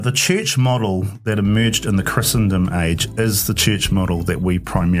The church model that emerged in the Christendom age is the church model that we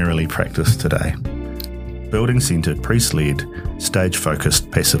primarily practice today. Building-centred, priest-led, stage-focused,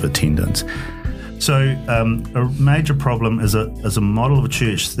 passive attendance. So a major problem is a model of a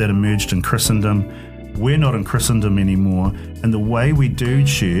church that emerged in Christendom. We're not in Christendom anymore, and the way we do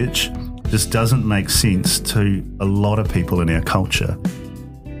church just doesn't make sense to a lot of people in our culture.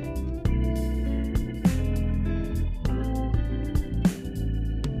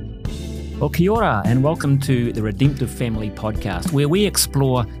 Well, kia ora, and welcome to the Redemptive Family Podcast, where we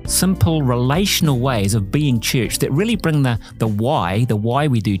explore simple relational ways of being church that really bring the why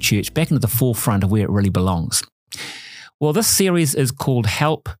we do church back into the forefront of where it really belongs. Well, this series is called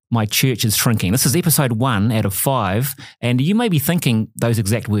Help, My Church is Shrinking. This is episode 1 out of 5, and you may be thinking those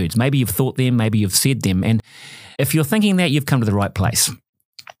exact words. Maybe you've thought them, maybe you've said them, and if you're thinking that, you've come to the right place.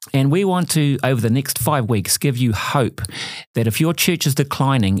 And we want to, over the next 5 weeks, give you hope that if your church is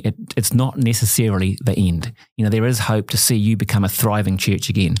declining, it's not necessarily the end. You know, there is hope to see you become a thriving church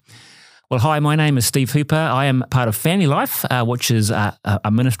again. Well, hi, my name is Steve Hooper. I am part of Family Life, which is a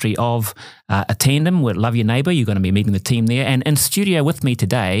ministry of a tandem with Love Your Neighbour. You're going to be meeting the team there. And in studio with me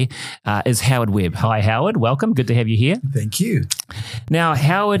today is Howard Webb. Hi, Howard. Welcome. Good to have you here. Thank you. Now,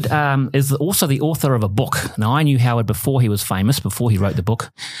 Howard is also the author of a book. Now, I knew Howard before he was famous, before he wrote the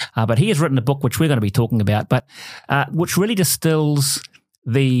book. But he has written a book which we're going to be talking about, but which really distills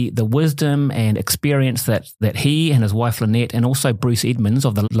the wisdom and experience that he and his wife Lynette and also Bruce Edmonds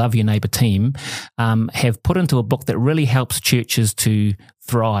of the Love Your Neighbour team have put into a book that really helps churches to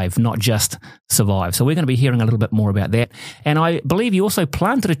thrive, not just survive. So we're going to be hearing a little bit more about that. And I believe you also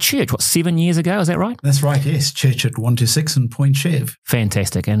planted a church, 7 years ago? Is that right? That's right, yes. Church at 126 in Point Chev.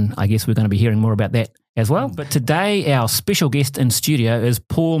 Fantastic. And I guess we're going to be hearing more about that as well. But today our special guest in studio is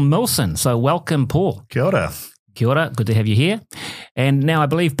Paul Milson. So welcome, Paul. Kia ora. Kia ora, good to have you here. And now I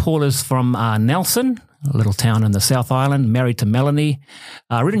believe Paul is from Nelson, a little town in the South Island, married to Melanie.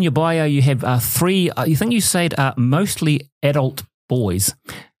 Read in your bio you have 3, you think you said mostly adult boys.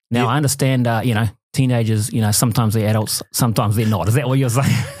 Now I understand, teenagers, sometimes they're adults, sometimes they're not. Is that what you're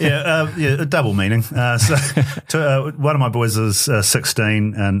saying? Yeah, double meaning. One of my boys is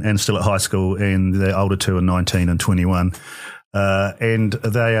 16 and still at high school, and the older two are 19 and 21. And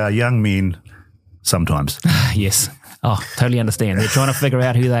they are young men. Sometimes. Yes. Oh, totally understand. They're trying to figure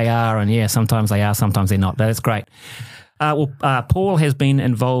out who they are, and sometimes they are, sometimes they're not. That's great. Paul has been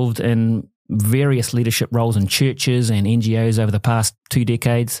involved in various leadership roles in churches and NGOs over the past 2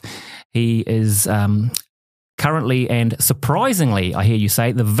 decades. He is currently and surprisingly, I hear you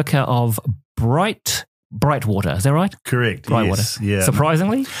say, the vicar of Brightwater, is that right? Correct. Brightwater. Yes. Yeah.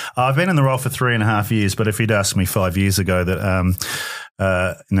 Surprisingly? I've been in the role for 3.5 years, but if you'd asked me 5 years ago that,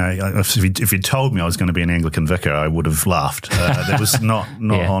 if you'd told me I was going to be an Anglican vicar, I would have laughed. That was not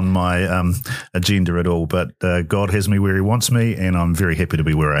on my agenda at all. But God has me where He wants me, and I'm very happy to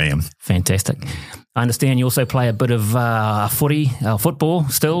be where I am. Fantastic. I understand you also play a bit of football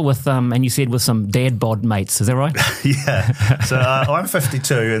still with, and you said with some dad bod mates. Is that right? Yeah. So I'm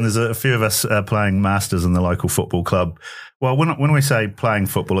 52, and there's a few of us playing masters in the local football club. Well, when we say playing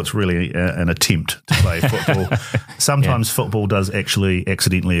football, it's really an attempt to play football. Sometimes football does actually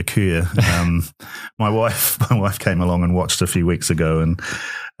accidentally occur. My wife came along and watched a few weeks ago, and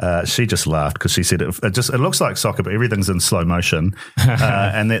she just laughed because she said it looks like soccer, but everything's in slow motion,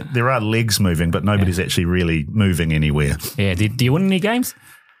 and that there are legs moving, but nobody's actually really moving anywhere. Yeah. Do you win any games?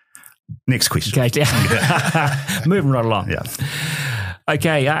 Next question. Okay. Moving right along. Yeah.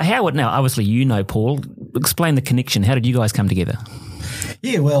 Okay, Howard, now obviously you know Paul. Explain the connection. How did you guys come together?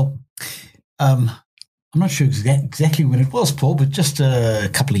 Yeah, well, I'm not sure exactly when it was, Paul, but just a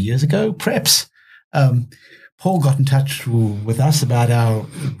couple of years ago, perhaps. Paul got in touch with us about our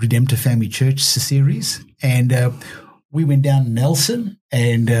Redemptive Family Church series, and we went down to Nelson,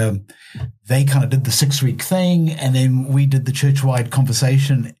 and they kind of did the 6-week thing, and then we did the church-wide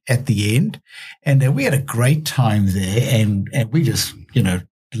conversation at the end, and we had a great time there, and we just,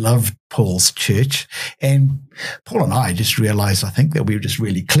 loved Paul's church, and Paul and I just realized, I think, that we just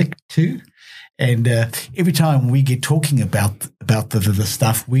really clicked too. And every time we get talking about the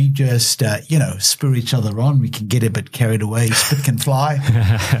stuff, we just, spur each other on. We can get a bit carried away. Spit can fly.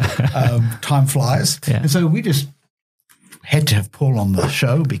 Time flies. Yeah. And so we just had to have Paul on the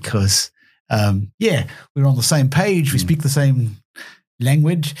show because, we're on the same page. We speak the same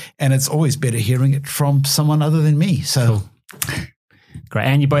language, and it's always better hearing it from someone other than me. So cool. Great.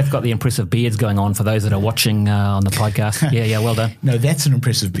 And you both got the impressive beards going on for those that are watching on the podcast. Yeah, well done. No, that's an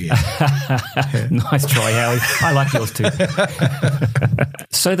impressive beard. Nice try, Howie. I like yours too.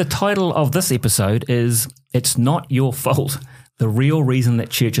 So the title of this episode is It's Not Your Fault the real reason that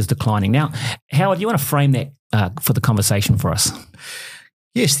church is declining. Now, Howard, you want to frame that for the conversation for us?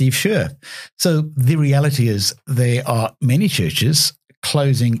 Yes, Steve, sure. So the reality is there are many churches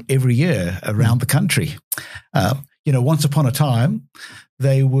closing every year around the country. Once upon a time,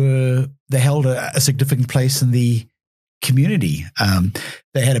 they held a significant place in the community.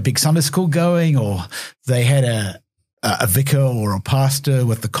 They had a big Sunday school going, or they had a vicar or a pastor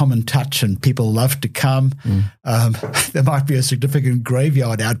with the common touch, and people loved to come. There might be a significant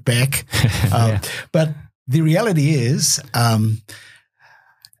graveyard out back. But the reality is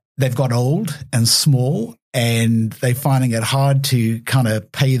they've got old and small, and they're finding it hard to kind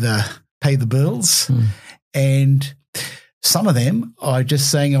of pay the bills. And some of them are just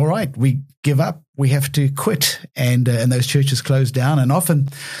saying, all right, we give up, we have to quit, and those churches close down, and often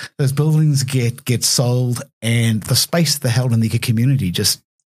those buildings get sold, and the space they held in the community just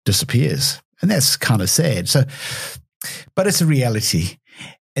disappears, and that's kind of sad. So, but it's a reality,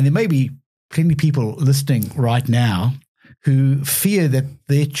 and there may be plenty of people listening right now who fear that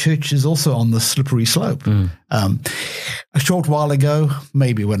their church is also on the slippery slope. A short while ago,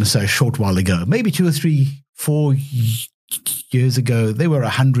 maybe 2 or 3, 4 years ago, they were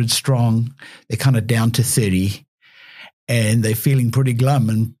 100 strong. They're kind of down to 30, and they're feeling pretty glum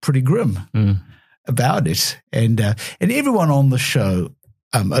and pretty grim about it. And everyone on the show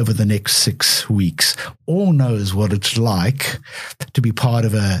over the next 6 weeks all knows what it's like to be part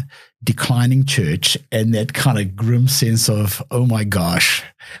of a declining church, and that kind of grim sense of, oh my gosh,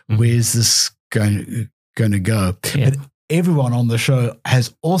 where's this going to go? Yeah. But everyone on the show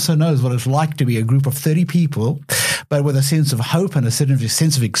also knows what it's like to be a group of 30 people, but with a sense of hope and a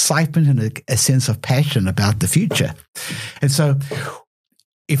sense of excitement and a sense of passion about the future. And so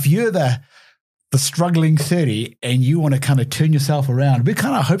if you're the struggling 30 and you want to kind of turn yourself around, we're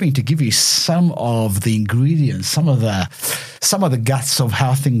kind of hoping to give you some of the ingredients, some of the guts of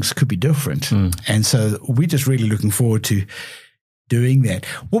how things could be different. And so we're just really looking forward to doing that.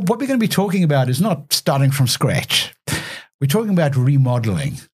 What we're going to be talking about is not starting from scratch. We're talking about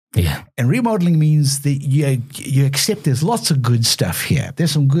remodeling. Yeah. And remodeling means that you accept there's lots of good stuff here.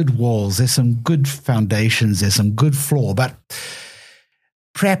 There's some good walls, there's some good foundations, there's some good floor, but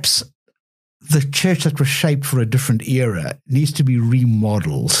perhaps the church that was shaped for a different era needs to be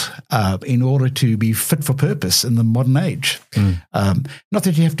remodeled in order to be fit for purpose in the modern age. Not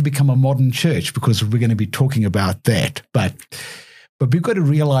that you have to become a modern church, because we're going to be talking about that, but we've got to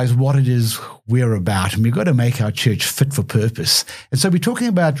realize what it is we're about, and we've got to make our church fit for purpose. And so we're talking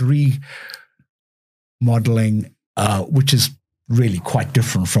about remodeling, which is really quite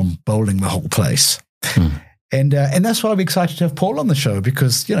different from bowling the whole place. And that's why I'm excited to have Paul on the show,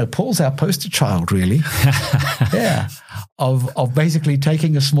 because, Paul's our poster child, really. Yeah. Of basically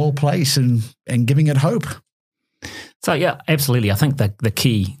taking a small place and giving it hope. So, yeah, absolutely. I think the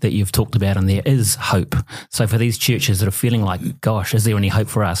key that you've talked about in there is hope. So for these churches that are feeling like, gosh, is there any hope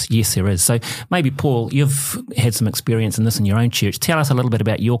for us? Yes, there is. So maybe, Paul, you've had some experience in this in your own church. Tell us a little bit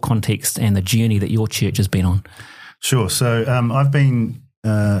about your context and the journey that your church has been on. Sure. So I've been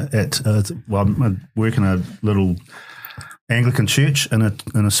I work in a little Anglican church in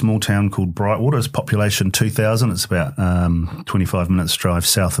a small town called Brightwater. It's population 2,000. It's about 25 minutes drive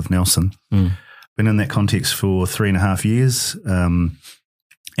south of Nelson. Been in that context for 3.5 years,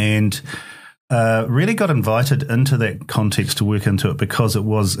 and really got invited into that context to work into it because it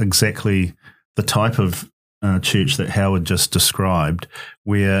was exactly the type of church that Howard just described,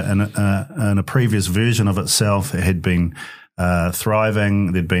 where in a previous version of itself it had been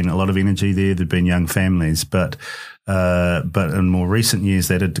thriving. There'd been a lot of energy there. There'd been young families, but in more recent years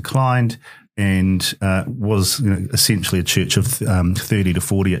that had declined, and was essentially a church of 30 to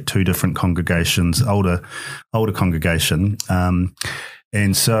 40 at 2 different congregations, older congregation.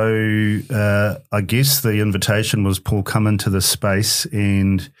 And so I guess the invitation was, Paul, come into this space,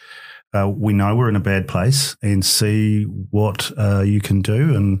 and we know we're in a bad place, and see what you can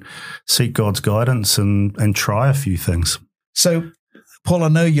do, and seek God's guidance, and try a few things. So, Paul, I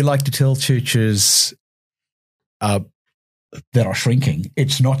know you like to tell churches that are shrinking,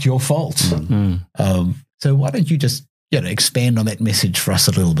 it's not your fault. So why don't you just expand on that message for us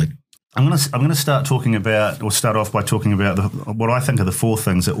a little bit? I'm going to start off by talking about what I think are the 4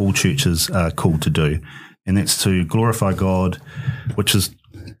 things that all churches are called to do, and that's to glorify God, which is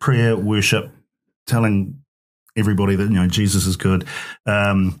prayer, worship, telling everybody that Jesus is good,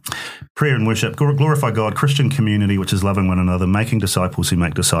 prayer and worship, glorify God, Christian community, which is loving one another, making disciples who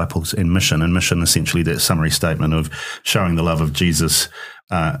make disciples, and mission. And mission, essentially, that summary statement of showing the love of Jesus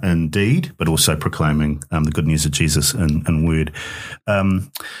in deed, but also proclaiming the good news of Jesus in word.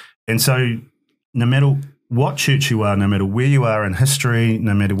 And so, no matter what church you are, no matter where you are in history,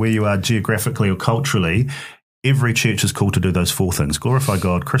 no matter where you are geographically or culturally, every church is called to do those four things: glorify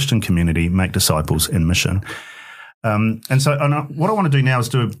God, Christian community, make disciples, and mission. And what I want to do now is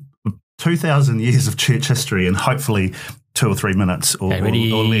do 2,000 years of church history in hopefully 2 or 3 minutes or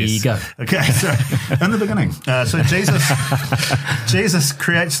less. Go. Okay, so in the beginning. So Jesus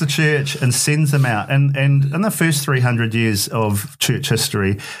creates the church and sends them out. And in the first 300 years of church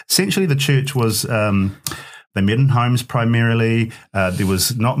history, essentially the church was... they met in homes primarily. There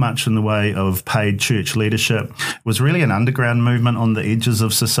was not much in the way of paid church leadership. It was really an underground movement on the edges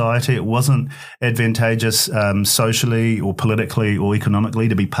of society. It wasn't advantageous socially or politically or economically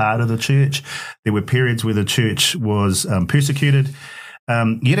to be part of the church. There were periods where the church was persecuted.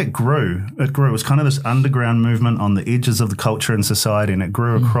 Yet it grew. It was kind of this underground movement on the edges of the culture and society, and it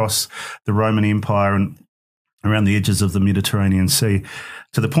grew across the Roman Empire and around the edges of the Mediterranean Sea,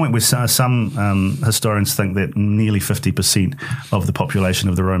 to the point where some historians think that nearly 50% of the population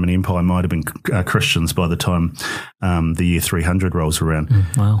of the Roman Empire might have been Christians by the time the year 300 rolls around.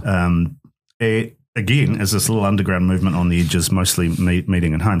 Wow. Again, as this little underground movement on the edges, mostly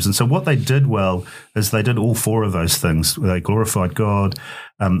meeting in homes. And so what they did well is they did all four of those things. They glorified God.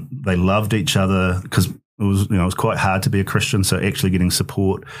 They loved each other, because it was quite hard to be a Christian, so actually getting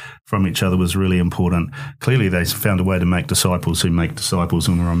support from each other was really important. Clearly, they found a way to make disciples who make disciples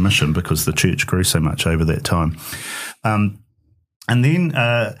and were on mission, because the church grew so much over that time. And then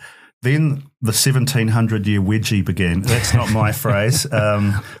the 1700-year wedgie began. That's not my phrase.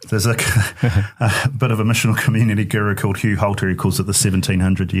 There's a bit of a missional community guru called Hugh Holter who calls it the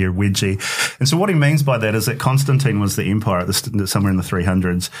 1700-year wedgie. And so what he means by that is that Constantine was the empire somewhere in the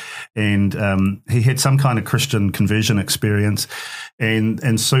 300s, and he had some kind of Christian conversion experience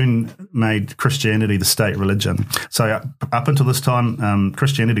and soon made Christianity the state religion. So up until this time,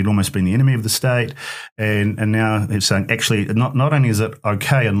 Christianity had almost been the enemy of the state, and now it's saying actually not only is it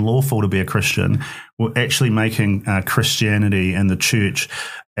okay and lawful to be a Christian, we're actually making Christianity and the church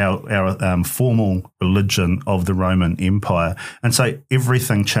our formal religion of the Roman Empire. And so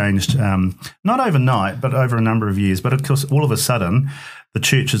everything changed, not overnight, but over a number of years. But of course, all of a sudden, the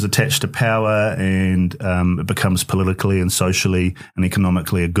church is attached to power, and it becomes politically and socially and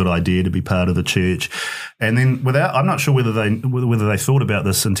economically a good idea to be part of the church. And then I'm not sure whether they thought about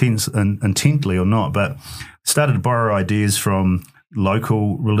this intently or not, but started to borrow ideas from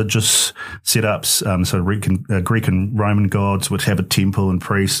local religious setups, so Greek and Roman gods, which have a temple and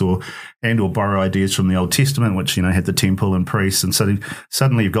priests, or borrow ideas from the Old Testament, which had the temple and priests. And so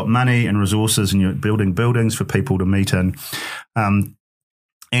suddenly you've got money and resources, and you're building buildings for people to meet in.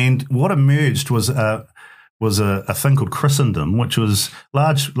 And what emerged was a thing called Christendom, which was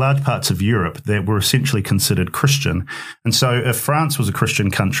large parts of Europe that were essentially considered Christian. And so if France was a Christian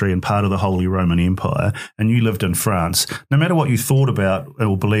country and part of the Holy Roman Empire, and you lived in France, no matter what you thought about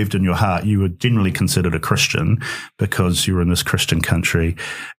or believed in your heart, you were generally considered a Christian because you were in this Christian country.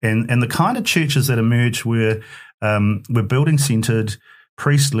 And the kind of churches that emerged were building-centered,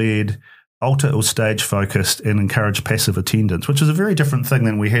 priest-led, altar or stage focused, and encourage passive attendance, which is a very different thing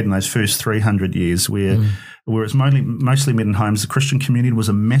than we had in those first 300 years where it's mostly met in homes. The Christian community was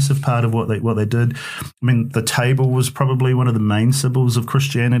a massive part of what they did. I mean, the table was probably one of the main symbols of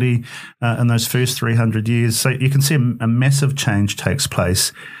Christianity in those first 300 years. So you can see a massive change takes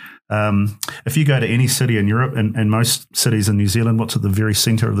place. If you go to any city in Europe and most cities in New Zealand, what's at the very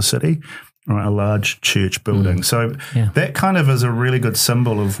centre of the city? Right, a large church building. So that kind of is a really good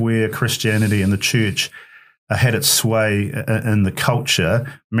symbol of where Christianity and the church had its sway in the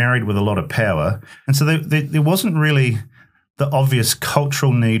culture, married with a lot of power. And so there wasn't really the obvious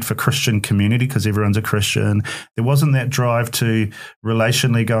cultural need for Christian community because everyone's a Christian. There wasn't that drive to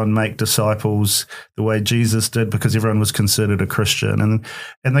relationally go and make disciples the way Jesus did because everyone was considered a Christian.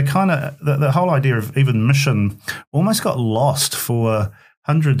 And they kind of the whole idea of even mission almost got lost for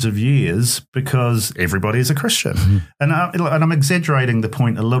hundreds of years because everybody is a Christian. Mm-hmm. And I'm exaggerating the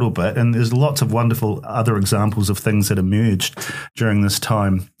point a little bit, and there's lots of wonderful other examples of things that emerged during this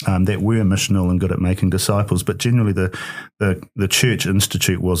time that were missional and good at making disciples, but generally the church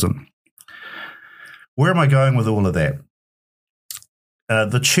institute wasn't. Where am I going with all of that?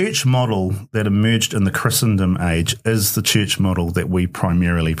 The church model that emerged in the Christendom age is the church model that we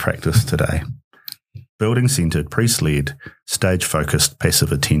primarily practice today. Building-centered, priest-led, stage-focused,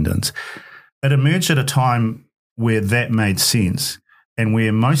 passive attendance. It emerged at a time where that made sense and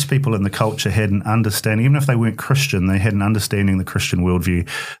where most people in the culture had an understanding, even if they weren't Christian, they had an understanding of the Christian worldview.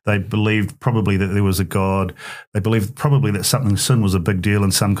 They believed probably that there was a God. They believed probably that sin was a big deal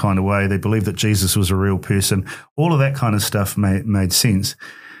in some kind of way. They believed that Jesus was a real person. All of that kind of stuff made sense.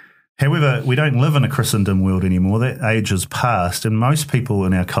 However, we don't live in a Christendom world anymore. That age is past, and most people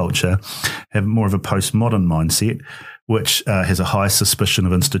in our culture have more of a postmodern mindset, which has a high suspicion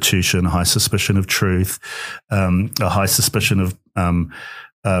of institution, a high suspicion of truth, a high suspicion of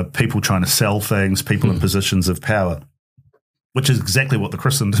people trying to sell things, people in positions of power, which is exactly what the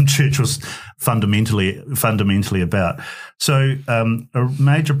Christendom Church was fundamentally about. So a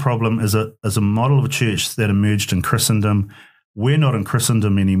major problem is a model of a church that emerged in Christendom. We're not in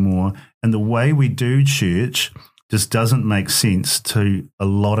Christendom anymore, and the way we do church just doesn't make sense to a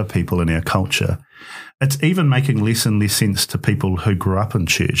lot of people in our culture. It's even making less and less sense to people who grew up in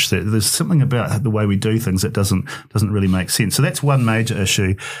church. There's something about the way we do things that doesn't really make sense. So that's one major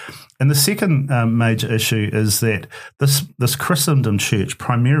issue. And the second major issue is that this Christendom church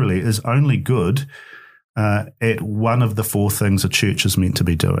primarily is only good at one of the four things a church is meant to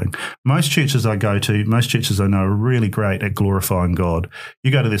be doing. Most churches I go to, most churches I know are really great at glorifying God.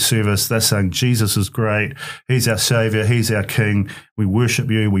 You go to their service, they're saying Jesus is great, He's our Saviour, He's our King, we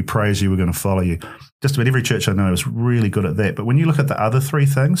worship you, we praise you, we're going to follow you. Just about every church I know is really good at that. But when you look at the other three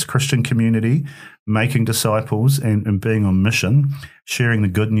things, Christian community, making disciples, and being on mission, sharing the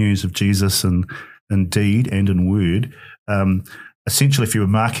good news of Jesus in deed and in word, essentially, if you were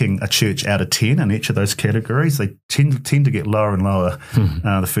marking a church out of 10 in each of those categories, they tend to get lower and lower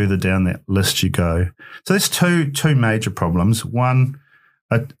the further down that list you go. So there's two major problems. One,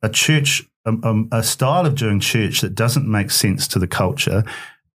 a church, a style of doing church that doesn't make sense to the culture,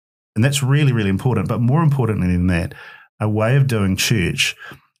 and that's really, really important. But more importantly than that, a way of doing church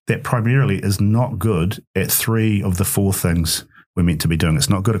that primarily is not good at three of the four things we're meant to be doing. It's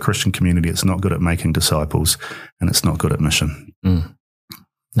not good at Christian community, it's not good at making disciples, and it's not good at mission.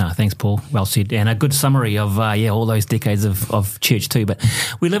 No, thanks, Paul. Well said. And a good summary of, all those decades of church too. But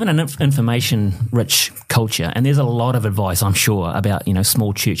we live in an information-rich culture, and there's a lot of advice, I'm sure, about,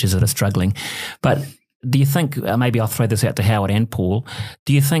 small churches that are struggling. But do you think, maybe I'll throw this out to Howard and Paul,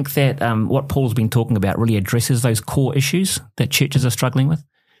 do you think that what Paul's been talking about really addresses those core issues that churches are struggling with?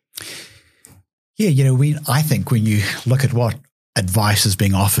 Yeah, I think when you look at what advice is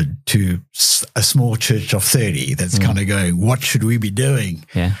being offered to a small church of 30 that's kind of going, what should we be doing?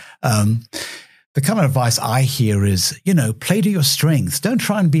 Yeah. The kind of advice I hear is, play to your strengths. Don't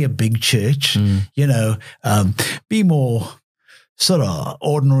try and be a big church. Be more sort of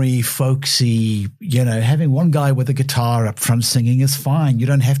ordinary, folksy, having one guy with a guitar up front singing is fine. You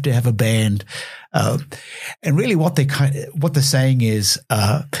don't have to have a band. And really what they're saying is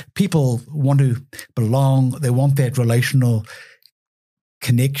people want to belong. They want that relational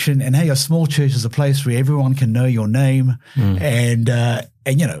connection. And hey, a small church is a place where everyone can know your name and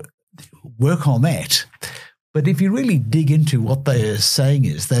work on that. But if you really dig into what they're saying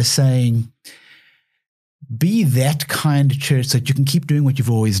is, they're saying be that kind of church that you can keep doing what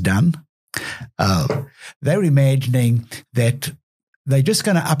you've always done. They're imagining that they're just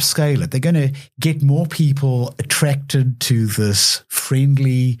going to upscale it. They're going to get more people attracted to this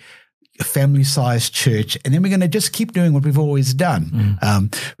friendly, family-sized church, and then we're going to just keep doing what we've always done.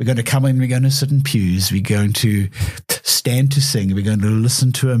 We're going to come in, we're going to sit in pews, we're going to stand to sing, we're going to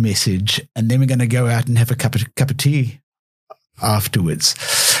listen to a message, and then we're going to go out and have a cup of tea afterwards.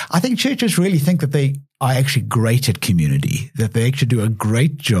 I think churches really think that they are actually great at community, that they actually do a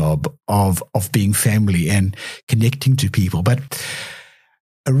great job of being family and connecting to people. But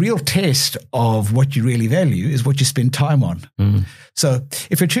a real test of what you really value is what you spend time on. So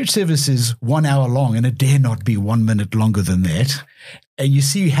if a church service is 1 hour long, and it dare not be 1 minute longer than that, and you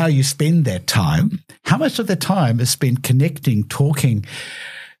see how you spend that time, how much of the time is spent connecting, talking,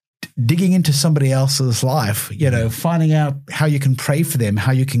 digging into somebody else's life, finding out how you can pray for them,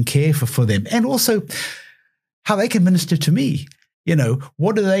 how you can care for them, and also how they can minister to me.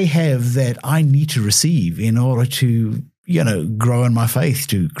 What do they have that I need to receive in order to, grow in my faith,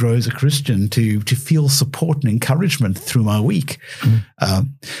 to grow as a Christian, to feel support and encouragement through my week.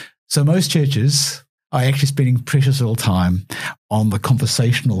 So most churches are actually spending precious little time on the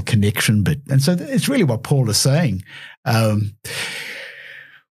conversational connection bit. And so it's really what Paul is saying.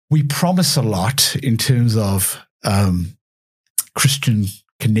 We promise a lot in terms of Christian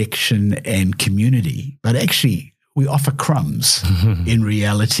connection and community, but actually we offer crumbs in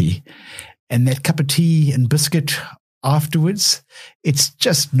reality. And that cup of tea and biscuit afterwards, it's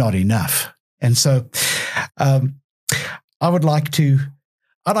just not enough. And so I'd like to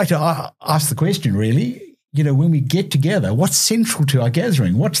ask the question, really, when we get together, what's central to our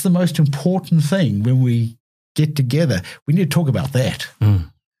gathering? What's the most important thing when we get together? We need to talk about that.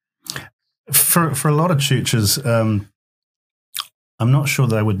 For a lot of churches, I'm not sure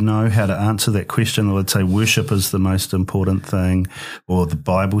they would know how to answer that question. Or they'd say worship is the most important thing, or the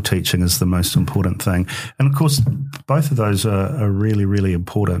Bible teaching is the most important thing. And of course, both of those are really, really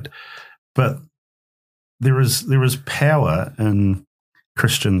important. But there is power in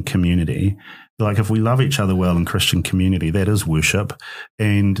Christian community. Like if we love each other well in Christian community, that is worship.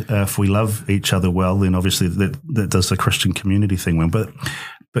 And if we love each other well, then obviously that does the Christian community thing well.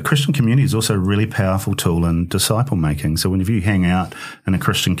 But Christian community is also a really powerful tool in disciple making. So whenever you hang out in a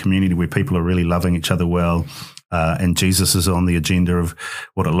Christian community where people are really loving each other well, and Jesus is on the agenda of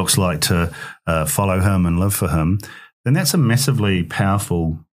what it looks like to follow him and live for him, then that's a massively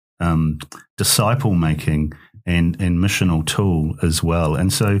powerful disciple making and missional tool as well.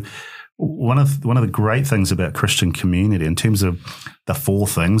 And so one of the great things about Christian community, in terms of the four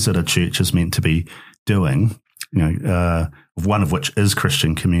things that a church is meant to be doing, one of which is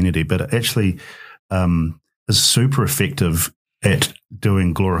Christian community, but it actually is super effective at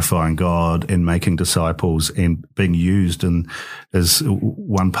doing glorifying God and making disciples and being used as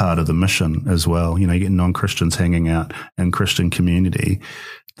one part of the mission as well. You get non-Christians hanging out in Christian community,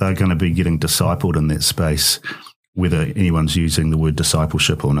 they're going to be getting discipled in that space, whether anyone's using the word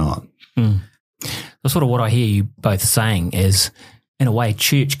discipleship or not. So sort of what I hear you both saying is, in a way,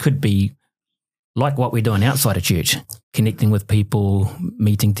 church could be like what we're doing outside of church, connecting with people,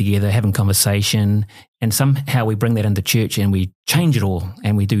 meeting together, having conversation, and somehow we bring that into church and we change it all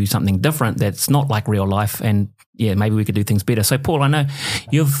and we do something different that's not like real life, and maybe we could do things better. So Paul, I know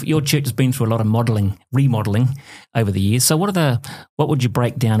your church has been through a lot of remodeling over the years. So what would you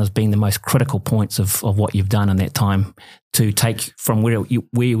break down as being the most critical points of what you've done in that time to take from where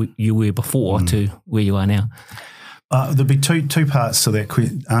you were before to where you are now? There'd be two parts to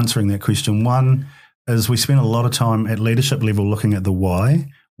that answering that question. One is we spent a lot of time at leadership level looking at the why.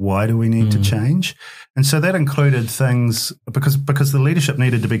 Why do we need to change? And so that included things because the leadership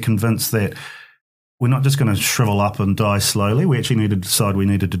needed to be convinced that we're not just going to shrivel up and die slowly. We actually needed to decide we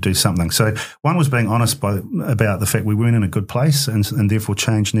needed to do something. So one was being honest about the fact we weren't in a good place and therefore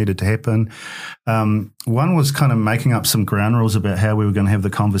change needed to happen. One was kind of making up some ground rules about how we were going to have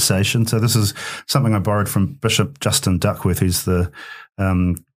the conversation. So this is something I borrowed from Bishop Justin Duckworth, who's the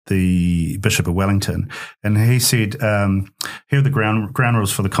Bishop of Wellington. And he said, here are the ground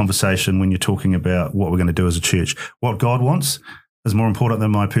rules for the conversation when you're talking about what we're going to do as a church. What God wants is more important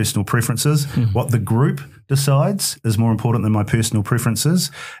than my personal preferences. What the group decides is more important than my personal preferences.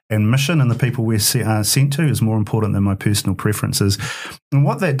 And mission and the people we're sent to is more important than my personal preferences. And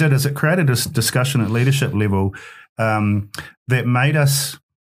what that did is it created a discussion at leadership level that made us,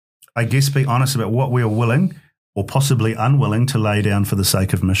 I guess, be honest about what we are willing or possibly unwilling to lay down for the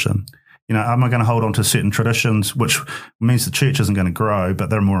sake of mission. Am I going to hold on to certain traditions, which means the church isn't going to grow, but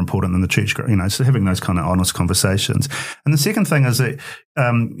they're more important than the church, so having those kind of honest conversations. And the second thing is that,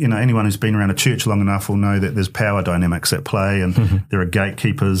 anyone who's been around a church long enough will know that there's power dynamics at play and there are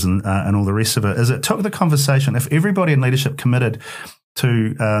gatekeepers and all the rest of it, is it took the conversation, if everybody in leadership committed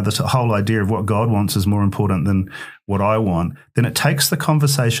to this whole idea of what God wants is more important than what I want, then it takes the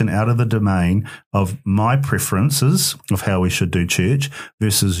conversation out of the domain of my preferences of how we should do church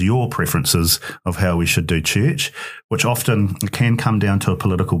versus your preferences of how we should do church, which often can come down to a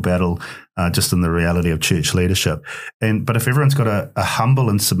political battle just in the reality of church leadership. But if everyone's got a humble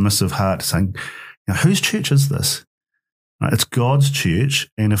and submissive heart saying, whose church is this? It's God's church,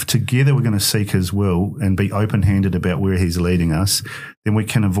 and if together we're going to seek his will and be open-handed about where he's leading us, then we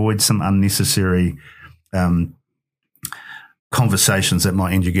can avoid some unnecessary conversations that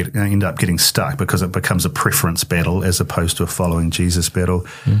might end up getting stuck because it becomes a preference battle as opposed to a following Jesus battle.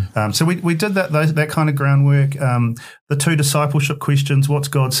 So we did that kind of groundwork. The two discipleship questions, what's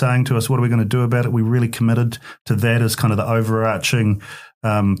God saying to us? What are we going to do about it? We really committed to that as kind of the overarching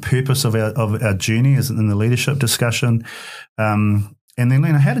purpose of our journey as in the leadership discussion. And then,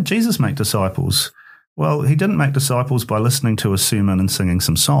 how did Jesus make disciples? Well, he didn't make disciples by listening to a sermon and singing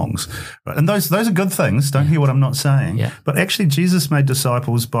some songs. Right? And those are good things. Don't hear what I'm not saying. Yeah. But actually, Jesus made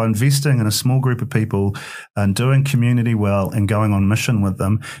disciples by investing in a small group of people and doing community well and going on mission with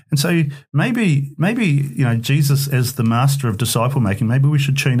them. And so maybe Jesus, as the master of disciple making, maybe we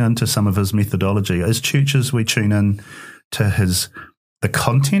should tune into some of his methodology. As churches, we tune in to the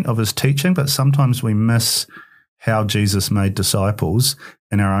content of his teaching, but sometimes we miss how Jesus made disciples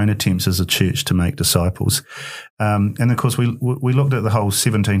in our own attempts as a church to make disciples. And of course, we looked at the whole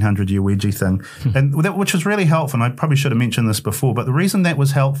 1700-year wedgie thing, which was really helpful. And I probably should have mentioned this before, but the reason that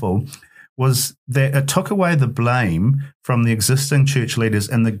was helpful was that it took away the blame from the existing church leaders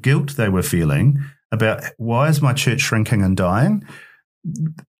and the guilt they were feeling about why is my church shrinking and dying.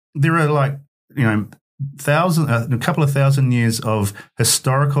 There are a couple of thousand years of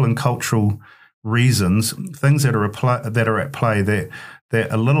historical and cultural reasons, things that are at play that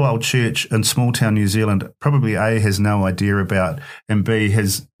a little old church in small town New Zealand probably A, has no idea about, and B,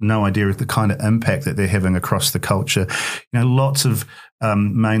 has no idea of the kind of impact that they're having across the culture. Lots of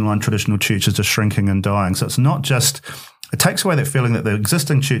mainline traditional churches are shrinking and dying. So it's not just, it takes away that feeling that the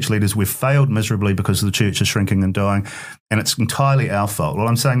existing church leaders, we've failed miserably because the church is shrinking and dying, and it's entirely our fault. Well,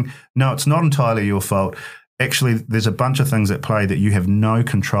 I'm saying, no, it's not entirely your fault. Actually, there's a bunch of things at play that you have no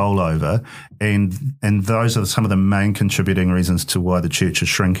control over, and those are some of the main contributing reasons to why the church is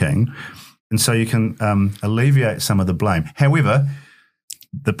shrinking. And so you can alleviate some of the blame. However,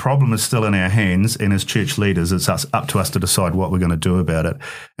 the problem is still in our hands, and as church leaders, it's up to us to decide what we're going to do about it.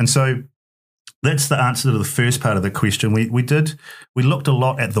 And so that's the answer to the first part of the question. We looked a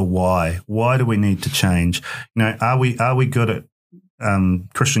lot at the why. Why do we need to change? Are we good at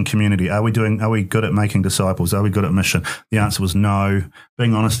Christian community? Are we good at making disciples? Are we good at mission? The answer was no.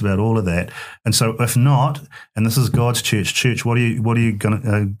 Being honest about all of that. And so, if not, and this is God's church, what are you going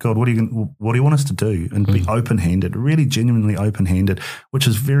to, God, what do you want us to do? And be open-handed, really genuinely open-handed, which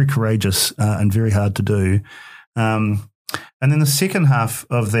is very courageous and very hard to do. And then the second half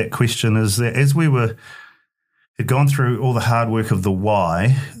of that question is that as we had gone through all the hard work of the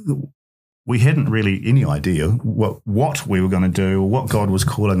why, we hadn't really any idea what we were going to do or what God was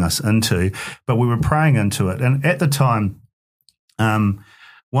calling us into, but we were praying into it. And at the time,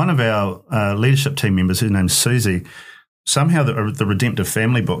 one of our leadership team members, whose name's Susie, somehow the Redemptive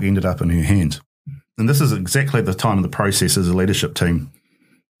Family book ended up in her hands. And this is exactly at the time of the process as a leadership team.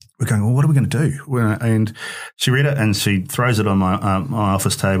 We're going, well, what are we going to do? And she read it and she throws it on my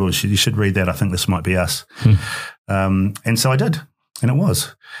office table. You should read that. I think this might be us. And so I did. And it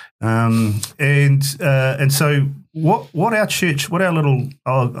was, and so what our little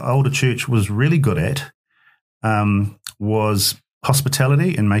older church was really good at was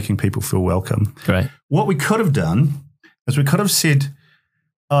hospitality and making people feel welcome. Right. What we could have done is we could have said,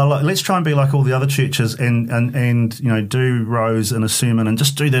 let's try and be like all the other churches and do rows and a sermon and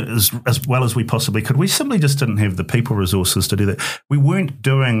just do that as well as we possibly could. We simply just didn't have the people resources to do that. We weren't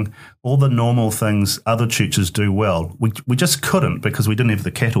doing all the normal things other churches do well. We just couldn't because we didn't have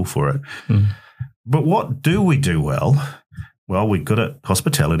the cattle for it. But what do we do well? Well, we're good at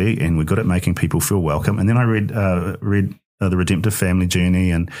hospitality and we're good at making people feel welcome. And then I read the Redemptive Family Journey,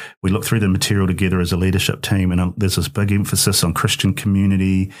 and we looked through the material together as a leadership team, and there's this big emphasis on Christian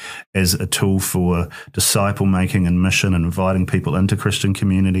community as a tool for disciple making and mission and inviting people into Christian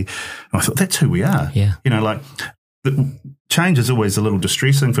community. And I thought, that's who we are. Yeah. Change is always a little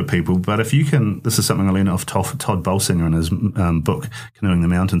distressing for people, but if you can, this is something I learned off Todd Bolsinger in his book, Canoeing the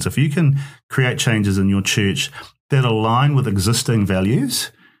Mountains, if you can create changes in your church that align with existing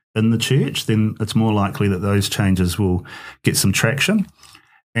values in the church, then it's more likely that those changes will get some traction.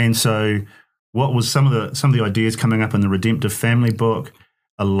 And so what was some of the ideas coming up in the Redemptive Family book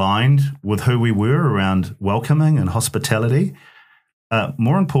aligned with who we were around welcoming and hospitality.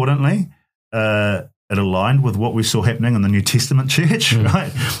 More importantly, it aligned with what we saw happening in the New Testament church,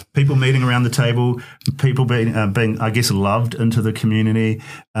 right? People meeting around the table, people being I guess, loved into the community.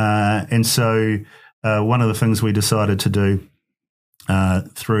 And so one of the things we decided to do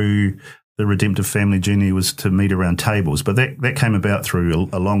through the Redemptive Family Journey was to meet around tables. But that came about through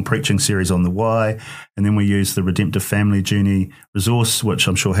a long preaching series on the why, and then we used the Redemptive Family Journey resource, which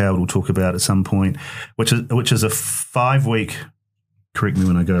I'm sure Howard will talk about at some point, which is a 5-week, correct me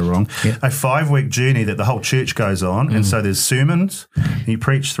when I go wrong, a 5-week journey that the whole church goes on. And so there's sermons you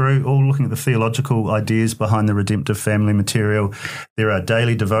preach through, all looking at the theological ideas behind the Redemptive Family material. There are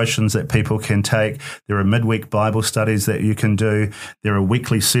daily devotions that people can take. There are midweek Bible studies that you can do. There are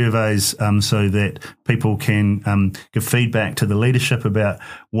weekly surveys so that people can give feedback to the leadership about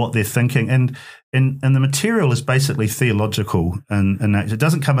what they're thinking. And the material is basically theological, and it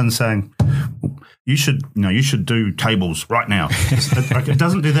doesn't come in saying you should do tables right now. It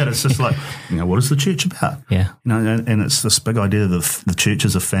doesn't do that. It's just like, what is the church about? Yeah, and it's this big idea that the church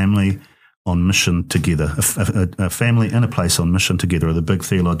is a family on mission together, a family in a place on mission together are the big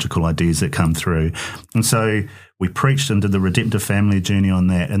theological ideas that come through. And so we preached and did the Redemptive Family Journey on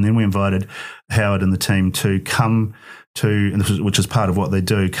that, and then we invited Howard and the team to come to, which is part of what they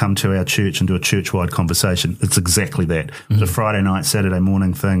do, come to our church and do a church-wide conversation. It's exactly that. It's a Friday night, Saturday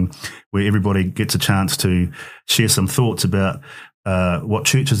morning thing where everybody gets a chance to share some thoughts about what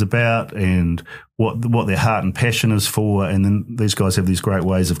church is about and what their heart and passion is for. And then these guys have these great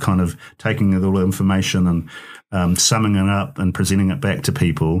ways of kind of taking all the information and summing it up and presenting it back to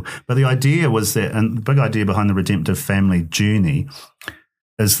people. But the idea was that, and the big idea behind the Redemptive Family Journey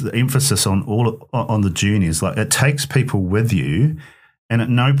is the emphasis on the journey. Is like it takes people with you. And at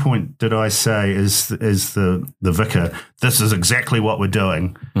no point did I say, as the vicar, this is exactly what we're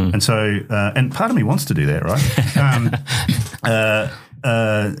doing. And so, and part of me wants to do that, right?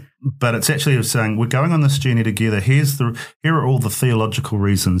 But it's actually saying we're going on this journey together. Here are all the theological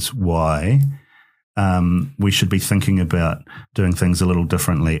reasons why we should be thinking about doing things a little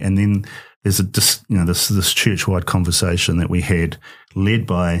differently. And then there's this church-wide conversation that we had, led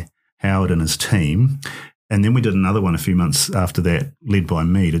by Howard and his team. And then we did another one a few months after that, led by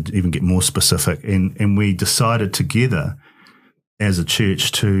me, to even get more specific. And we decided together as a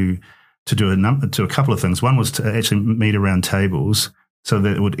church to do a couple of things. One was to actually meet around tables so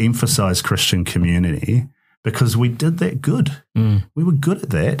that it would emphasize Christian community, because we did that good. We were good at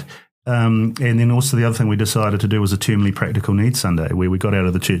that. And then also the other thing we decided to do was a terminally practical needs Sunday, where we got out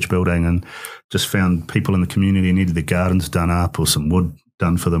of the church building and just found people in the community who needed their gardens done up or some wood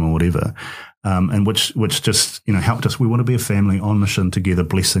done for them or whatever. And which just, helped us. We want to be a family on mission together,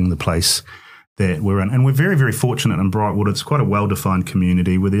 blessing the place that we're in. And we're very, very fortunate in Brightwood. It's quite a well-defined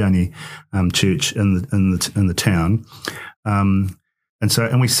community. We're the only church in the town.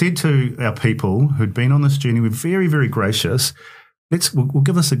 And we said to our people who'd been on this journey, we're very, very gracious. We'll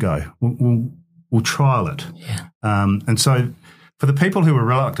give this a go. We'll trial it. Yeah. And so for the people who were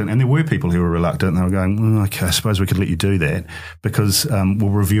reluctant, and there were people who were reluctant, and they were going, okay, I suppose we could let you do that, because we'll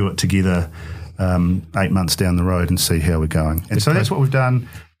review it together 8 months down the road and see how we're going. And so that's what we've done,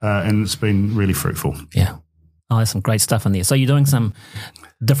 and it's been really fruitful. Yeah. Oh, there's some great stuff in there. So you're doing some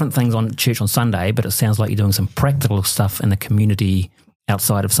different things on church on Sunday, but it sounds like you're doing some practical stuff in the community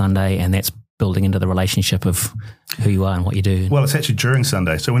outside of Sunday, and that's building into the relationship of who you are and what you do. Well, it's actually during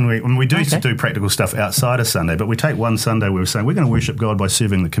Sunday. So when we do do practical stuff outside of Sunday, but we take one Sunday where we're saying we're going to worship God by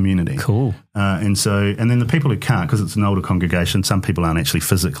serving the community. Cool. And then the people who can't, because it's an older congregation, some people aren't actually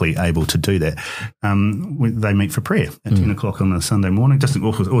physically able to do that. They meet for prayer at 10 o'clock on a Sunday morning, just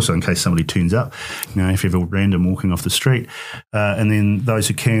also in case somebody turns up, if you have a random walking off the street. And then those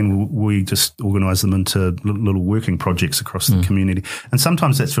who can, we just organise them into little working projects across the community. And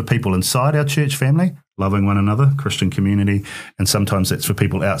sometimes that's for people inside our church family, loving one another, Christian community, and sometimes that's for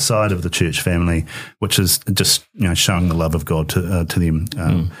people outside of the church family, which is just showing the love of God to them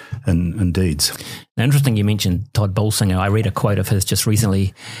in deeds. Now, interesting you mentioned Todd Bolsinger. I read a quote of his just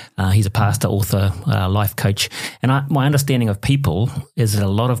recently. He's a pastor, author, life coach, and my understanding of people is that a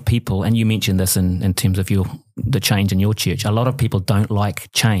lot of people, and you mentioned this in terms of the change in your church, a lot of people don't like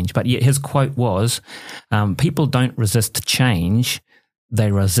change, but yet his quote was, people don't resist change,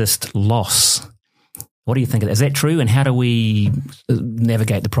 they resist loss. What do you think of that? Is that true? And how do we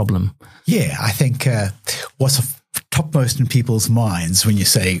navigate the problem? Yeah, I think what's topmost in people's minds when you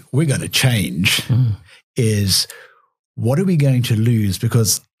say we're going to change is, what are we going to lose?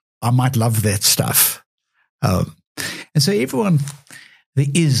 Because I might love that stuff. And so there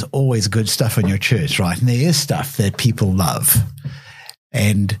is always good stuff in your church, right? And there is stuff that people love.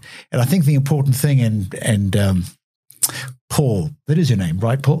 And I think the important thing, and Paul, that is your name,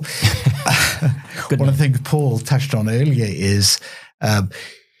 right, Paul? One of the things Paul touched on earlier is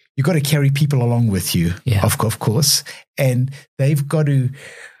you've got to carry people along with you, of course, and they've got to,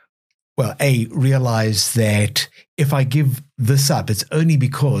 realize that if I give this up, it's only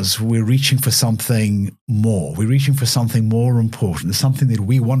because we're reaching for something more. We're reaching for something more important, something that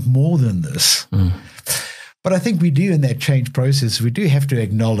we want more than this. But I think we do, in that change process, we do have to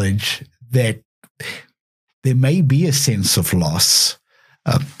acknowledge that there may be a sense of loss.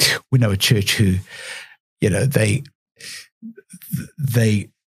 We know a church who, they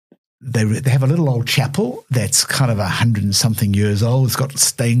have a little old chapel that's kind of 100 and something years old. It's got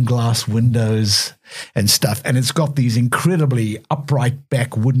stained glass windows and stuff, and it's got these incredibly upright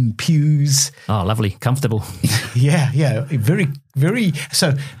back wooden pews. Oh, lovely, comfortable. Yeah, very, very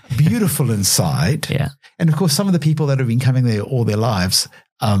so beautiful inside. Yeah, and of course, some of the people that have been coming there all their lives,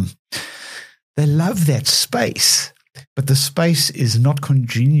 they love that space. But the space is not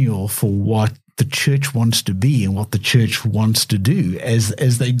congenial for what the church wants to be and what the church wants to do as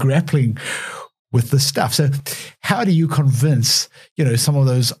they're grappling with the stuff. So how do you convince, some of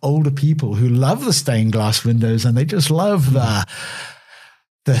those older people who love the stained glass windows and they just love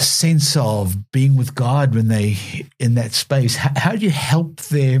the sense of being with God when they in that space? How do you help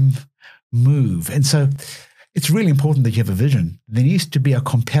them move? And so it's really important that you have a vision. There needs to be a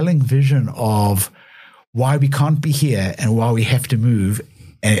compelling vision of why we can't be here and why we have to move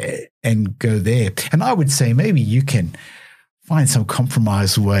and go there. And I would say maybe you can find some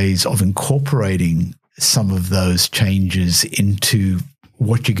compromise ways of incorporating some of those changes into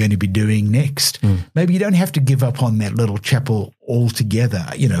what you're going to be doing next. Maybe you don't have to give up on that little chapel altogether.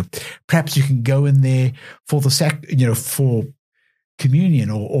 Perhaps you can go in there for for communion,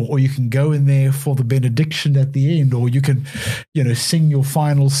 or you can go in there for the benediction at the end, or you can, sing your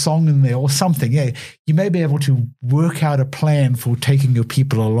final song in there or something. Yeah, you may be able to work out a plan for taking your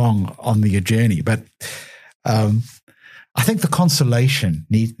people along on your journey. But I think the consolation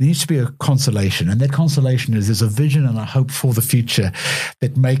needs to be a consolation, and that consolation is there's a vision and a hope for the future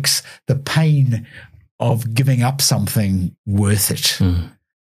that makes the pain of giving up something worth it.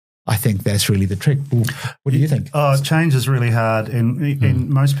 I think that's really the trick. What do you think? Oh, change is really hard, and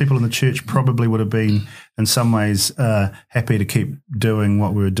most people in the church probably would have been, in some ways, happy to keep doing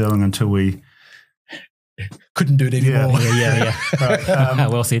what we were doing until we couldn't do it anymore. Yeah. Right.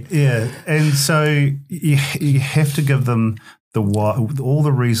 Well said. Yeah, and so you have to give them the why, all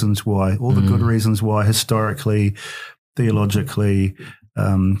the reasons why, all the good reasons why, historically, theologically,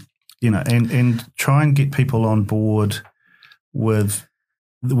 and try and get people on board with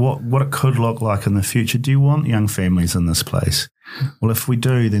what it could look like in the future. Do you want young families in this place? Well, if we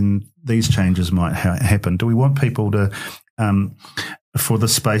do, then these changes might happen. Do we want people to, for the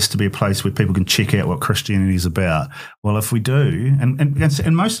space to be a place where people can check out what Christianity is about? Well, if we do, and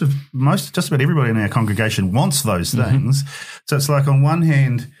most just about everybody in our congregation wants those things. So it's like, on one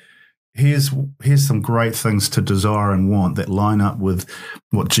hand, here's some great things to desire and want that line up with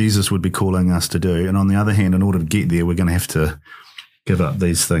what Jesus would be calling us to do, and on the other hand, in order to get there, we're going to have to give up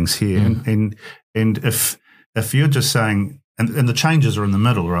these things here. And if you're just saying, and the changes are in the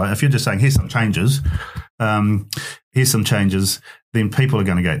middle, right? If you're just saying, here's some changes, then people are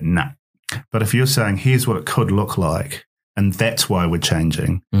going to go, nah. But if you're saying, here's what it could look like, and that's why we're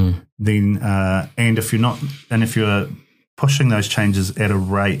changing, then and if you're pushing those changes at a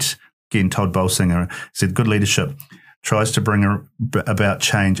rate, again, Todd Bolsinger said, good leadership tries to bring about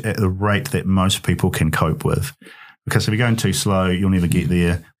change at the rate that most people can cope with. Because if you're going too slow, you'll never get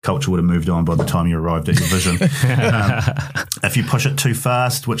there. Culture would have moved on by the time you arrived at your vision. If you push it too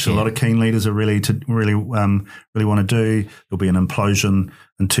fast, which a lot of keen leaders are really want to do, there'll be an implosion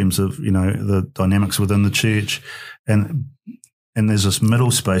in terms of the dynamics within the church. And there's this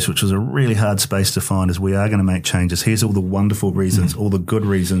middle space, which is a really hard space to find, is we are going to make changes. Here's all the wonderful reasons, all the good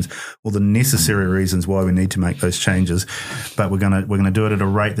reasons, all the necessary reasons why we need to make those changes. But we're going to do it at a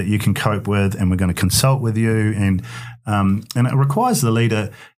rate that you can cope with, and we're going to consult with you. And it requires the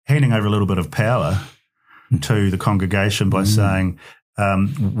leader handing over a little bit of power to the congregation by saying,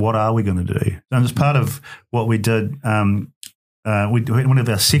 what are we going to do? And as part of what we did, we one of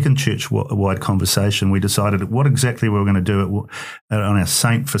our second church-wide conversation, we decided what exactly we were going to do on our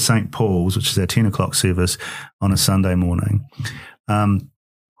St. Paul's, which is our 10 o'clock service on a Sunday morning. And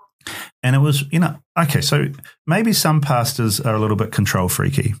it was, okay, so maybe some pastors are a little bit control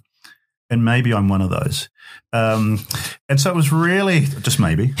freaky, and maybe I'm one of those. And so it was really just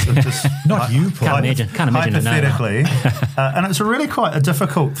maybe. Not you, Paul. Can't imagine hypothetically. And it's really quite a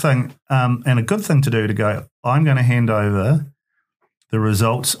difficult thing and a good thing to do, to go, I'm going to hand over the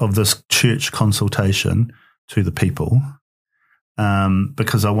results of this church consultation to the people,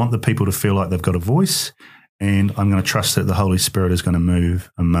 because I want the people to feel like they've got a voice, and I'm going to trust that the Holy Spirit is going to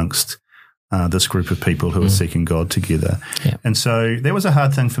move amongst this group of people who are seeking God together. Yeah. And so that was a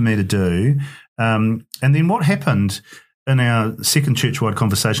hard thing for me to do. And then what happened in our second church-wide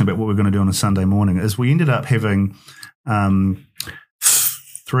conversation about what we're going to do on a Sunday morning is we ended up having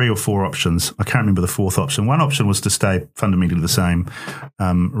 3 or 4 options. I can't remember the fourth option. One option was to stay fundamentally the same,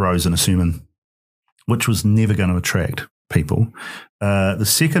 rows in a sermon, which was never going to attract people. The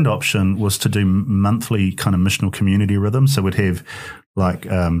second option was to do monthly kind of missional community rhythms. So we'd have like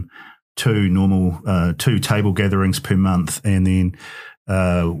 2 table gatherings per month, and then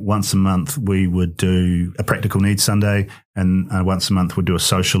once a month we would do a practical needs Sunday, and once a month we'd do a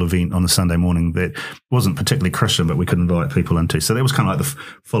social event on a Sunday morning that wasn't particularly Christian, but we could invite people into. So that was kind of like the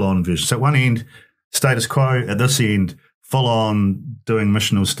full-on version. So at one end, status quo. At this end, full-on doing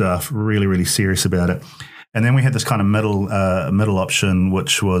missional stuff, really, really serious about it. And then we had this kind of middle option,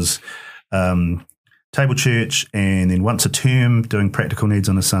 which was table church, and then once a term doing practical needs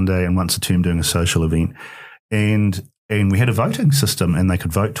on a Sunday, and once a term doing a social event. And we had a voting system, and they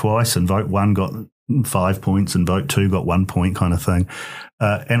could vote twice, and vote 1 got 5 points and vote 2 got 1 point, kind of thing.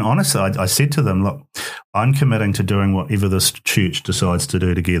 And honestly, I said to them, look, I'm committing to doing whatever this church decides to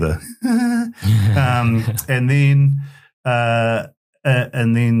do together. And then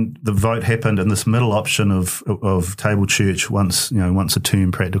the vote happened, and this middle option of table church once a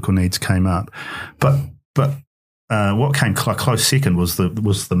term practical needs came up. But what came close second was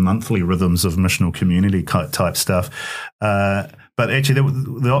the monthly rhythms of missional community type stuff. But actually,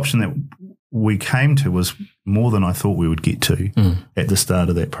 the option that we came to was more than I thought we would get to at the start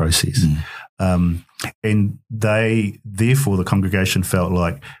of that process. And therefore, the congregation felt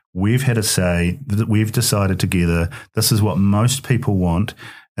like we've had a say, that we've decided together, this is what most people want.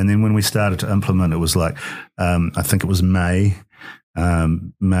 And then when we started to implement, it was like, I think it was May, like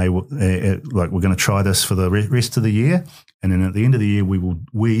we're going to try this for the rest of the year. And then at the end of the year, we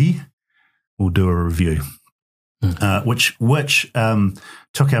will do a review. Which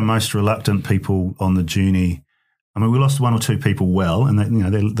took our most reluctant people on the journey. I mean, we lost one or two people well, and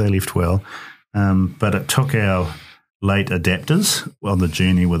they left well, but it took our late adapters on the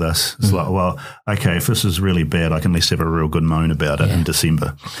journey with us. It's like, well, okay, if this is really bad, I can at least have a real good moan about it in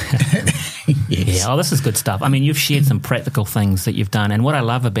December. Yes. Yeah, this is good stuff. I mean, you've shared some practical things that you've done, and what I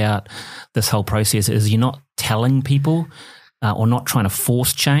love about this whole process is you're not telling people or not trying to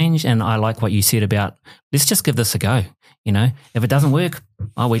force change. And I like what you said about, let's just give this a go. If it doesn't work,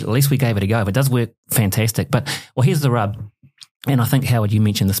 at least we gave it a go. If it does work, fantastic. But, well, here's the rub. And I think, Howard, you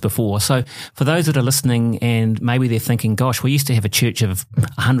mentioned this before. So for those that are listening and maybe they're thinking, gosh, we used to have a church of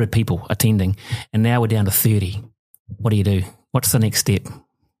 100 people attending and now we're down to 30. What do you do? What's the next step?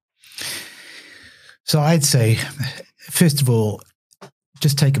 So I'd say, first of all,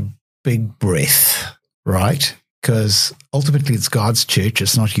 just take a big breath, right? Because ultimately it's God's church,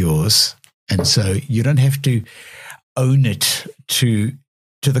 it's not yours. And so you don't have to own it to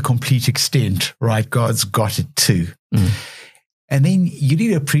the complete extent, right? God's got it too. And then you need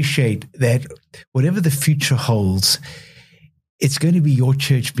to appreciate that whatever the future holds, it's going to be your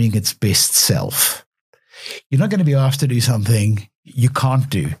church being its best self. You're not going to be asked to do something you can't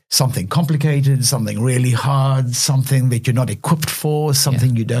do, something complicated, something really hard, something that you're not equipped for,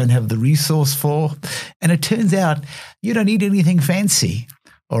 something you don't have the resource for. And it turns out you don't need anything fancy,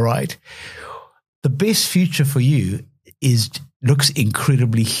 all right? The best future for you looks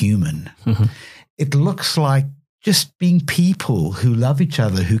incredibly human. It looks like just being people who love each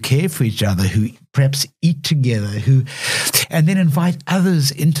other, who care for each other, who perhaps eat together, and then invite others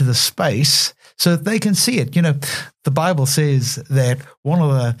into the space so that they can see it. The Bible says that one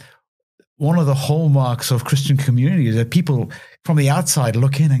of the hallmarks of Christian community is that people from the outside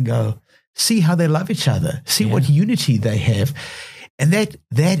look in and go, see how they love each other, see what unity they have. And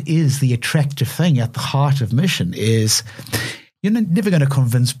that is the attractive thing at the heart of mission is you're never going to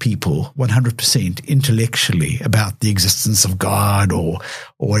convince people 100% intellectually about the existence of God or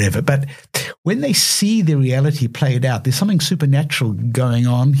whatever. But when they see the reality played out, there's something supernatural going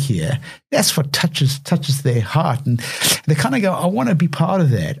on here. That's what touches their heart. And they kind of go, I want to be part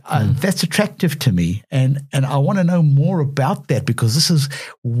of that. That's attractive to me. And I want to know more about that because this is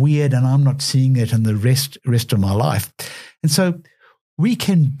weird and I'm not seeing it in the rest of my life. And so we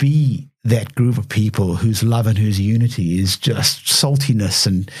can be that group of people whose love and whose unity is just saltiness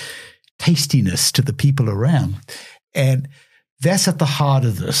and tastiness to the people around. And that's at the heart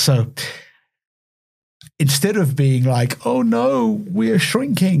of this. So instead of being like, oh no, we're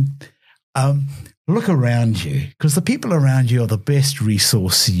shrinking, look around you because the people around you are the best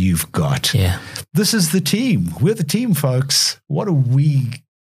resource you've got. Yeah. This is the team. We're the team, folks. What are we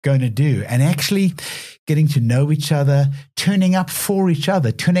going to do? And actually getting to know each other, turning up for each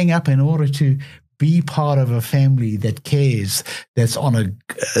other, turning up in order to be part of a family that cares, that's on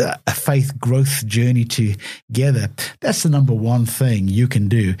a faith growth journey together. That's the number one thing you can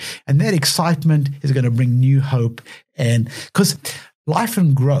do. And that excitement is going to bring new hope. And because life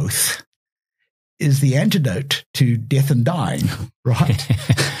and growth is the antidote to death and dying, right?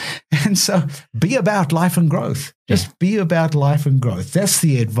 And so be about life and growth. Just be about life and growth. That's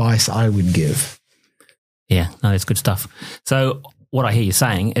the advice I would give. Yeah, no, that's good stuff. So what I hear you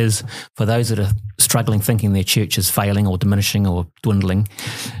saying is for those that are struggling thinking their church is failing or diminishing or dwindling,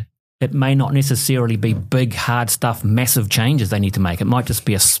 it may not necessarily be big, hard stuff, massive changes they need to make. It might just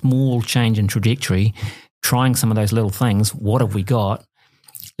be a small change in trajectory, trying some of those little things. What have we got?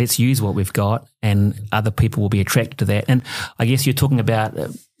 Let's use what we've got, and other people will be attracted to that. And I guess you're talking about,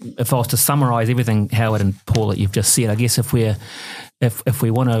 if I was to summarize everything, Howard and Paul, that you've just said, I guess if we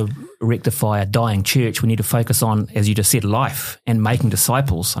want to rectify a dying church, we need to focus on, as you just said, life and making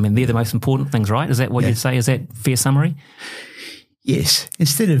disciples. I mean, they're the most important things, right? Is that what you'd say? Is that a fair summary? Yes.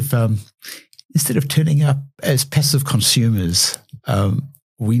 Instead of turning up as passive consumers,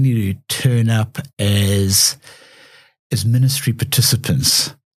 we need to turn up as ministry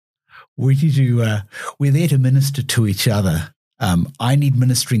participants. We're there to minister to each other. I need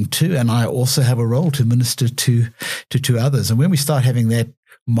ministering too, and I also have a role to minister to others. And when we start having that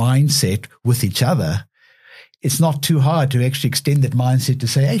mindset with each other, it's not too hard to actually extend that mindset to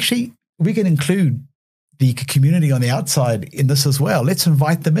say, actually, we can include the community on the outside in this as well. Let's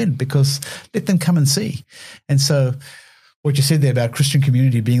invite them in, because let them come and see. And so what you said there about Christian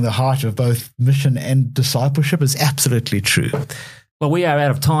community being the heart of both mission and discipleship is absolutely true. Well, we are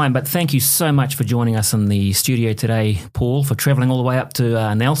out of time, but thank you so much for joining us in the studio today, Paul, for travelling all the way up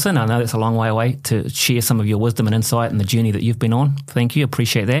to Nelson. I know that's a long way away, to share some of your wisdom and insight and the journey that you've been on. Thank you.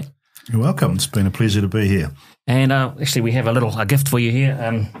 Appreciate that. You're welcome. It's been a pleasure to be here. And actually, we have a gift for you here.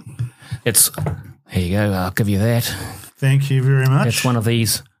 Here you go. I'll give you that. Thank you very much. It's one of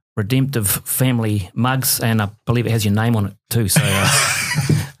these Redemptive Family mugs, and I believe it has your name on it too. So,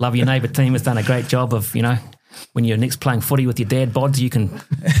 Love Your Neighbour team has done a great job of, when you're next playing footy with your dad bods, you can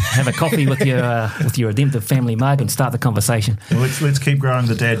have a coffee with your Redemptive Family mug and start the conversation. Well, let's keep growing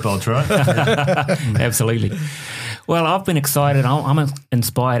the dad bods, right? Absolutely. Well, I've been excited. I'm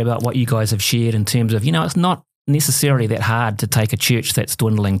inspired about what you guys have shared in terms of, it's not necessarily that hard to take a church that's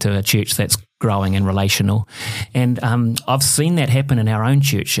dwindling to a church that's growing and relational. And I've seen that happen in our own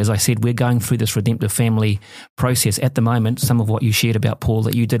church. As I said, we're going through this redemptive family process at the moment, some of what you shared about, Paul,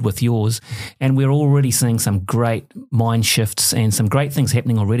 that you did with yours. And we're already seeing some great mind shifts and some great things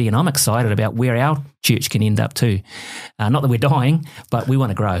happening already. And I'm excited about where our church can end up too. Not that we're dying, but we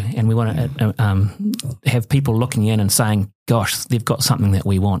want to grow, and we want to have people looking in and saying, gosh, they've got something that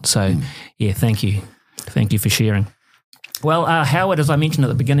we want. So, yeah, thank you. Thank you for sharing. Well, Howard, as I mentioned at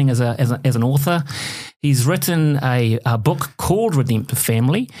the beginning, as an author, he's written a book called Redemptive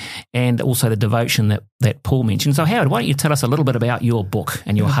Family, and also the devotion that Paul mentioned. So, Howard, why don't you tell us a little bit about your book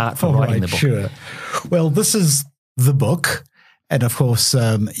and your heart for writing the book? Sure. Well, this is the book, and of course,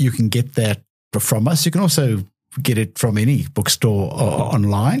 you can get that from us. You can also get it from any bookstore or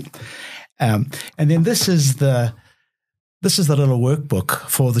online. And then this is the little workbook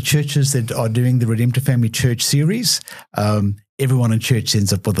for the churches that are doing the Redemptive Family Church series. Everyone in church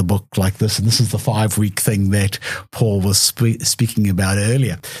ends up with a book like this, and this is the 5-week thing that Paul was speaking about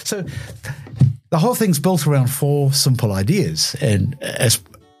earlier. So the whole thing's built around 4 simple ideas. And as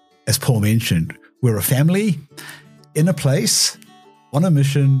Paul mentioned, we're a family in a place, on a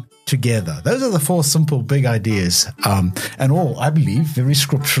mission, together. Those are the 4 simple big ideas, and all, I believe, very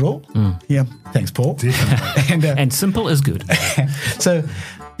scriptural. Yeah, thanks, Paul. And simple is good. So,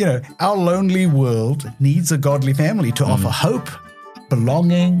 our lonely world needs a godly family to offer hope,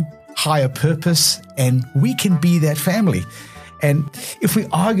 belonging, higher purpose, and we can be that family. And if we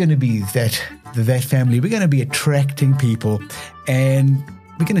are going to be that family, we're going to be attracting people, and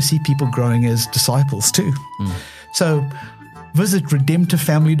we're going to see people growing as disciples too. So visit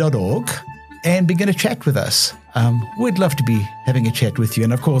redemptivefamily.org and begin a chat with us. We'd love to be having a chat with you.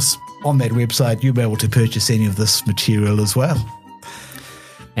 And of course, on that website, you'll be able to purchase any of this material as well.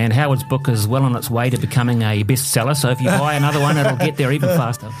 And Howard's book is well on its way to becoming a bestseller. So if you buy another one, it'll get there even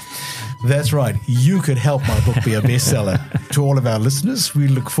faster. That's right. You could help my book be a bestseller. To all of our listeners, we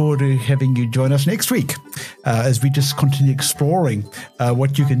look forward to having you join us next week as we just continue exploring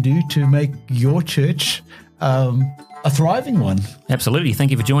what you can do to make your church a thriving one. Absolutely. Thank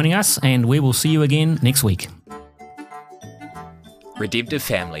you for joining us, and we will see you again next week. Redemptive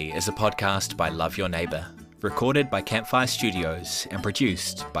Family is a podcast by Love Your Neighbour, recorded by Campfire Studios and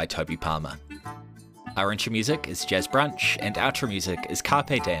produced by Toby Palmer. Our intro music is Jazz Brunch, and outro music is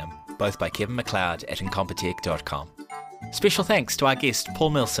Carpe Diem, both by Kevin McLeod at Incompetech.com. Special thanks to our guest Paul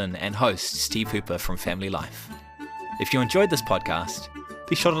Milson and host Steve Hooper from Family Life. If you enjoyed this podcast,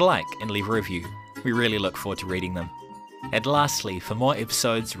 be sure to like and leave a review. We really look forward to reading them. And lastly, for more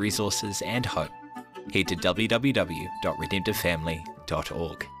episodes, resources, and hope, head to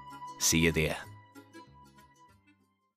www.redemptivefamily.org. See you there.